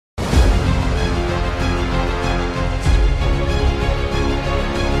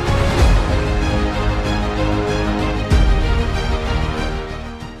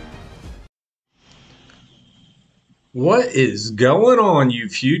What is going on, you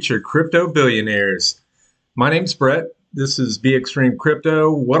future crypto billionaires? My name's Brett. This is Be Extreme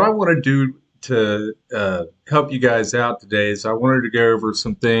Crypto. What I want to do to help you guys out today is I wanted to go over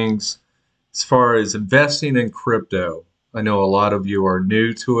some things as far as investing in crypto. I know a lot of you are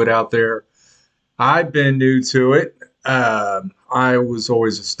new to it out there. I've been new to it. I was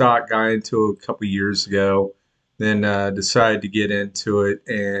always a stock guy until a couple years ago, then decided to get into it,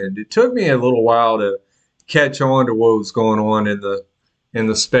 and it took me a little while to catch on to what was going on in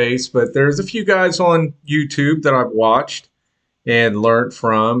the space. But there's a few guys on YouTube that I've watched and learned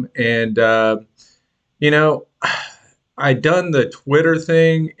from, and you know, I done the Twitter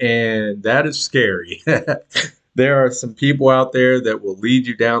thing, and that is scary. There are some people out there that will lead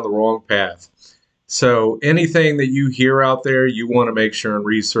you down the wrong path. So anything that you hear out there, you want to make sure and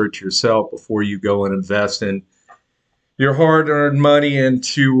research yourself before you go and invest in your hard-earned money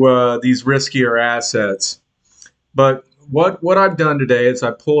into these riskier assets. But what I've done today is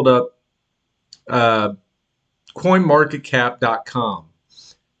I pulled up uh, coinmarketcap.com.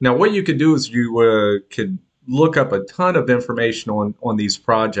 Now, what you can do is you can look up a ton of information on these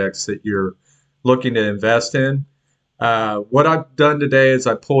projects that you're looking to invest in. What I've done today is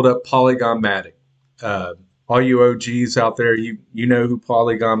I pulled up Polygon Matic. All you OGs out there, you know who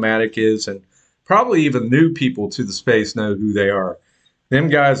Polygon Matic is, and probably even new people to the space know who they are. Them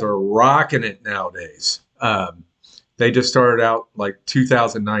guys are rocking it nowadays. They just started out like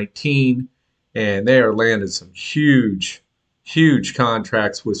 2019, and they are landing some huge, huge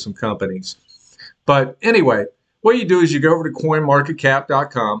contracts with some companies. But anyway, what you do is you go over to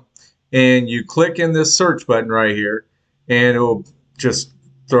coinmarketcap.com and you click in this search button right here, and it will just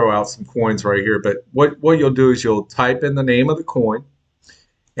throw out some coins right here. But what you'll do is you'll type in the name of the coin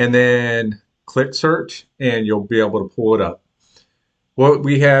and then click search, and you'll be able to pull it up. What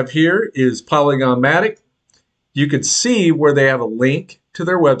we have here is Polygon Matic. You can see where they have a link to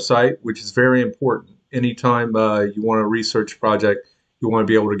their website, which is very important. Anytime you want to research a project, you want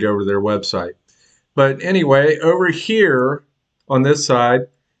to be able to go over to their website. But anyway, over here on this side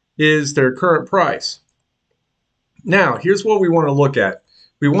is their current price. Now, here's what we want to look at.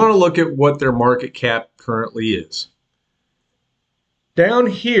 We want to look at what their market cap currently is. Down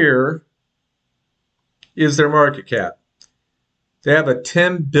here is their market cap. They have a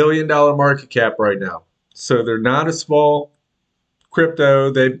 $10 billion market cap right now. So they're not a small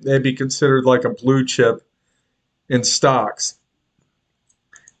crypto. They'd be considered like a blue chip in stocks.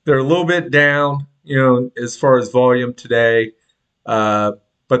 They're a little bit down, as far as volume today, but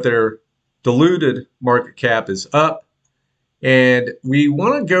their diluted market cap is up. And we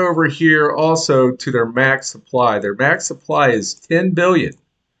want to go over here also to their max supply. Their max supply is 10 billion.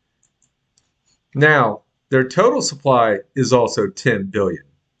 Now, their total supply is also 10 billion.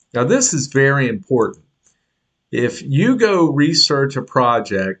 Now, this is very important. If you go research a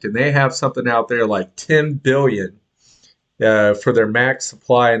project and they have something out there like 10 billion for their max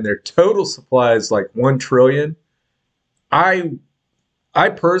supply and their total supply is like 1 trillion, I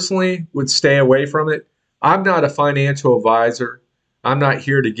personally would stay away from it. I'm not a financial advisor. I'm not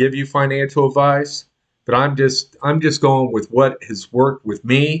here to give you financial advice, but I'm just going with what has worked with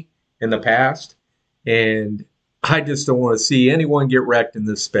me in the past, and I just don't want to see anyone get wrecked in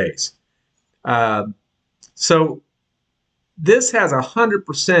this space. So this has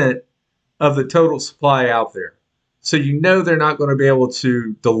 100% of the total supply out there. So they're not going to be able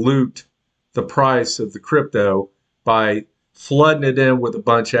to dilute the price of the crypto by flooding it in with a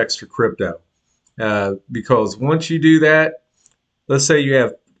bunch of extra crypto. Because once you do that, let's say you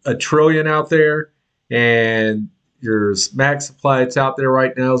have 1 trillion out there and your max supply that's out there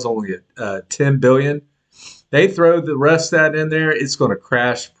right now is only at 10 billion. They throw the rest of that in there, it's going to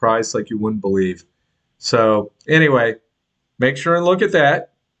crash the price like you wouldn't believe. So anyway, make sure and look at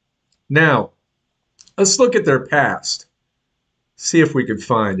that. Now, let's look at their past. See if we can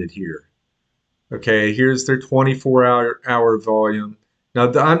find it here. Okay, here's their 24-hour volume.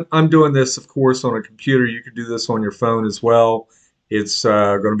 Now, I'm doing this, of course, on a computer. You can do this on your phone as well. It's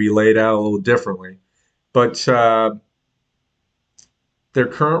going to be laid out a little differently. But their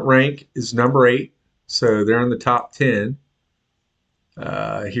current rank is number 8, so they're in the top 10.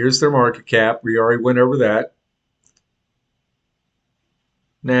 Here's their market cap. We already went over that.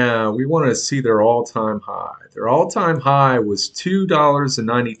 Now, we want to see their all-time high. Their all-time high was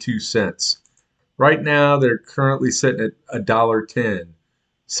 $2.92. Right now, they're currently sitting at $1.10.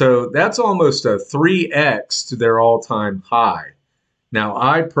 So that's almost a 3x to their all-time high. Now,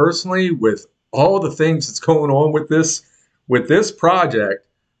 I personally, with all the things that's going on with this project,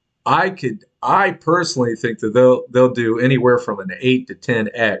 I personally think that they'll do anywhere from an 8 to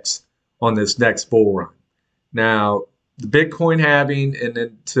 10x on this next bull run. Now, the Bitcoin halving and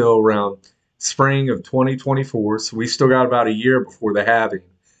until around spring of 2024. So we still got about a year before the halving.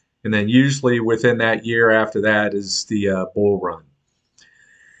 And then usually within that year after that is the bull run.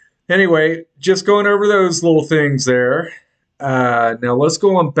 Anyway, just going over those little things there. Now let's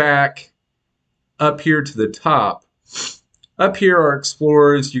go on back up here to the top. Up here are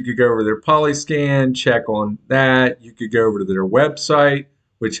explorers. You could go over their Polyscan, check on that. You could go over to their website,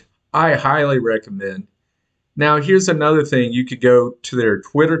 which I highly recommend. Now here's another thing. You could go to their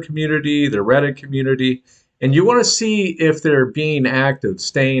Twitter community, their Reddit community, and you want to see if they're being active,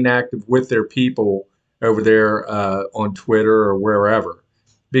 staying active with their people over there on Twitter or wherever.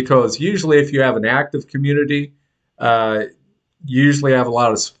 Because usually if you have an active community, you usually have a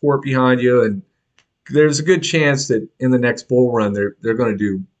lot of support behind you, and there's a good chance that in the next bull run they're going to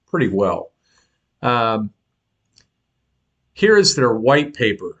do pretty well. Here is their white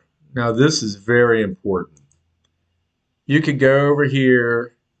paper. Now this is very important. You could go over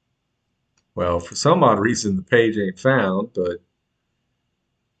here. Well, for some odd reason the page ain't found, but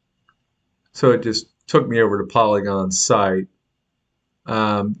so it just took me over to Polygon's site.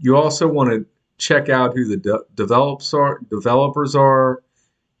 You also want to check out who the developers are.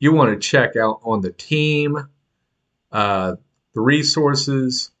 You want to check out on the team, the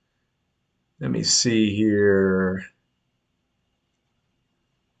resources. Let me see here.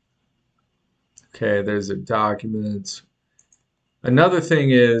 Okay, there's the documents. Another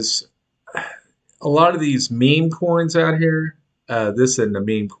thing is a lot of these meme coins out here. This isn't a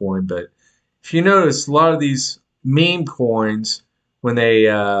meme coin, but if you notice, a lot of these meme coins, when they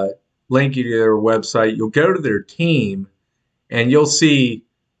link you to their website, you'll go to their team and you'll see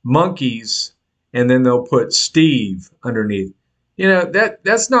monkeys, and then they'll put Steve underneath. You know,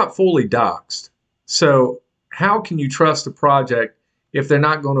 that's not fully doxed. So how can you trust a project if they're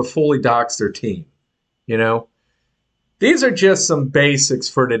not going to fully dox their team? You know, these are just some basics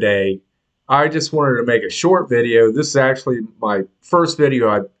for today. I just wanted to make a short video. This is actually my first video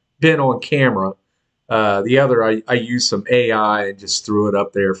I've been on camera. The other, I used some AI and just threw it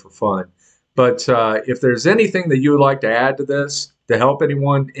up there for fun. But if there's anything that you would like to add to this to help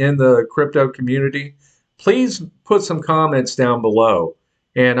anyone in the crypto community, please put some comments down below.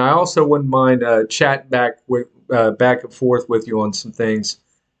 And I also wouldn't mind chatting back and forth with you on some things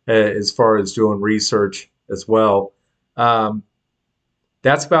as far as doing research as well.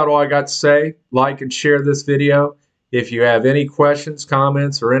 That's about all I got to say. Like and share this video. If you have any questions,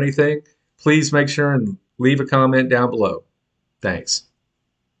 comments, or anything, please make sure and leave a comment down below. Thanks.